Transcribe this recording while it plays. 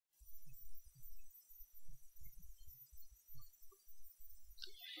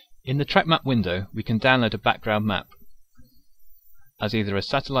In the track map window, we can download a background map as either a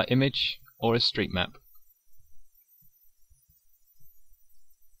satellite image or a street map.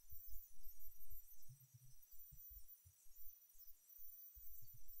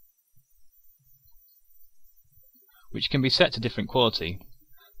 Which can be set to different quality.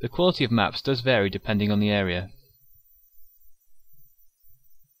 The quality of maps does vary depending on the area.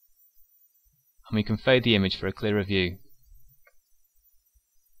 And we can fade the image for a clearer view.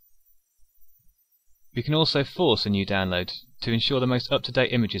 We can also force a new download to ensure the most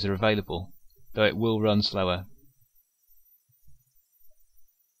up-to-date images are available, though it will run slower.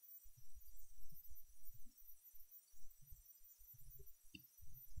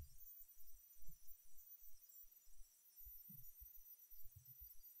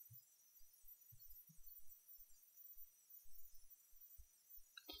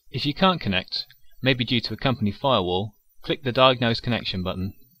 If you can't connect, maybe due to a company firewall, click the Diagnose Connection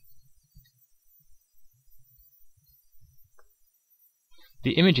button.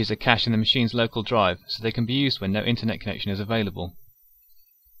 The images are cached in the machine's local drive, so they can be used when no internet connection is available.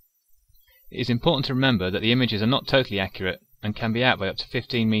 It is important to remember that the images are not totally accurate and can be out by up to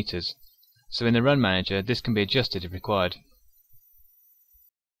 15 meters, so in the Run Manager this can be adjusted if required.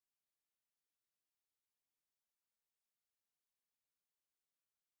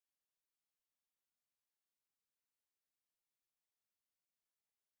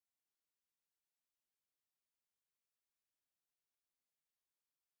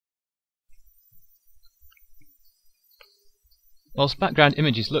 Whilst background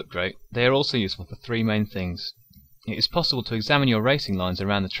images look great, they are also useful for three main things. It is possible to examine your racing lines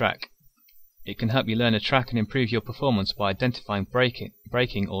around the track. It can help you learn a track and improve your performance by identifying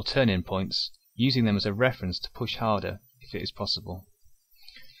braking or turn-in points, using them as a reference to push harder if it is possible.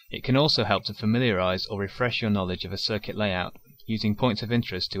 It can also help to familiarise or refresh your knowledge of a circuit layout, using points of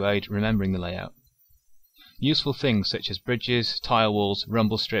interest to aid remembering the layout. Useful things such as bridges, tyre walls,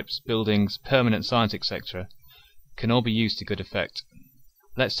 rumble strips, buildings, permanent signs, etc. can all be used to good effect.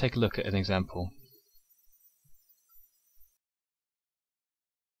 Let's take a look at an example.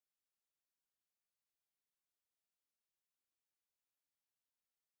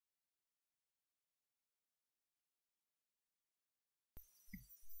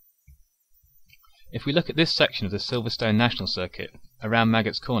 If we look at this section of the Silverstone National Circuit, around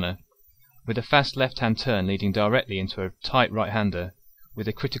Maggots Corner, with a fast left-hand turn leading directly into a tight right-hander, with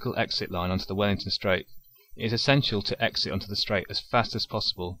a critical exit line onto the Wellington Straight, it is essential to exit onto the straight as fast as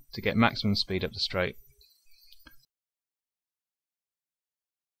possible to get maximum speed up the straight.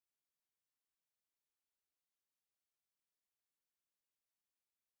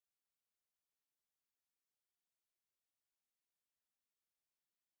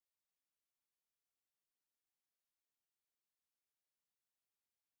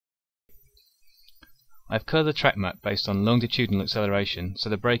 I have coloured the track map based on longitudinal acceleration, so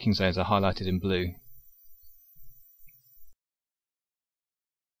the braking zones are highlighted in blue.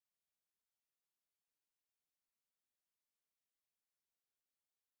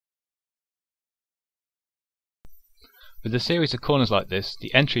 With a series of corners like this,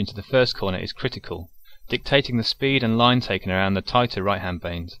 the entry into the first corner is critical, dictating the speed and line taken around the tighter right-hand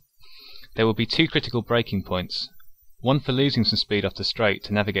bend. There will be two critical braking points, one for losing some speed off the straight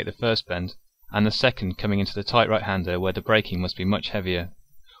to navigate the first bend, and the second coming into the tight right-hander where the braking must be much heavier.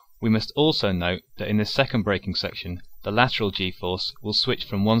 We must also note that in this second braking section, the lateral g-force will switch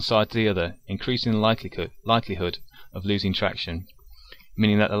from one side to the other, increasing the likelihood of losing traction,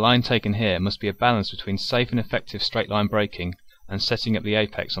 meaning that the line taken here must be a balance between safe and effective straight line braking and setting up the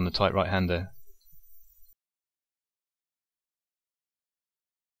apex on the tight right-hander.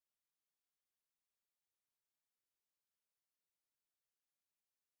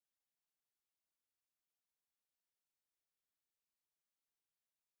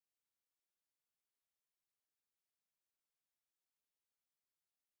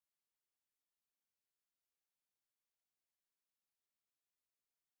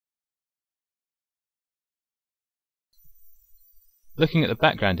 Looking at the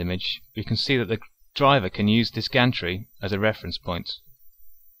background image, we can see that the driver can use this gantry as a reference point.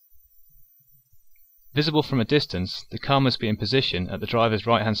 Visible from a distance, the car must be in position at the driver's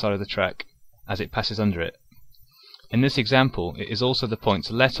right-hand side of the track as it passes under it. In this example, it is also the point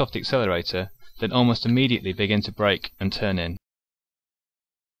to let off the accelerator, then almost immediately begin to brake and turn in.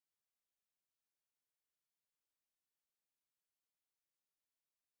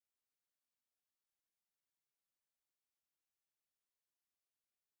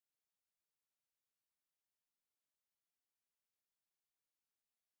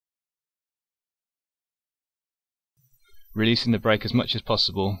 Releasing the brake as much as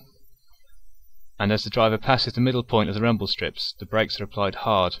possible and as the driver passes the middle point of the rumble strips, the brakes are applied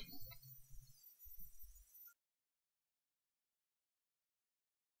hard.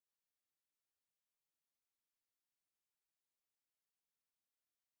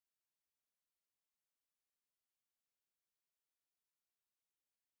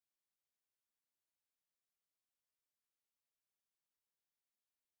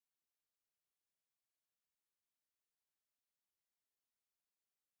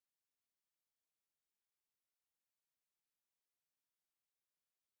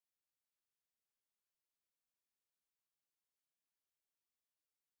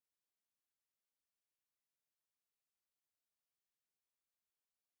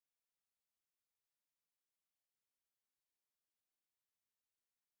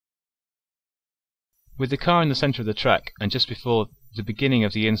 With the car in the centre of the track and just before the beginning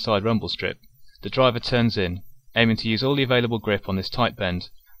of the inside rumble strip, the driver turns in, aiming to use all the available grip on this tight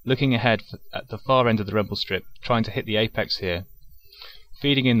bend, looking ahead at the far end of the rumble strip, trying to hit the apex here,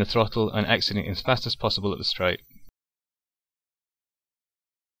 feeding in the throttle and exiting as fast as possible at the straight.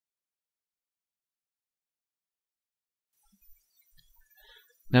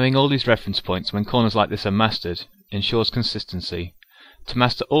 Knowing all these reference points when corners like this are mastered ensures consistency. To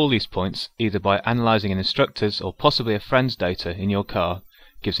master all these points, either by analysing an instructor's or possibly a friend's data in your car,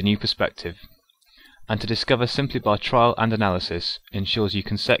 gives a new perspective. And to discover simply by trial and analysis ensures you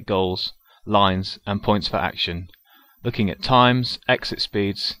can set goals, lines and points for action, looking at times, exit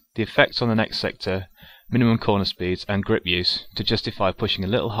speeds, the effects on the next sector, minimum corner speeds and grip use to justify pushing a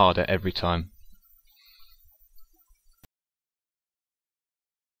little harder every time.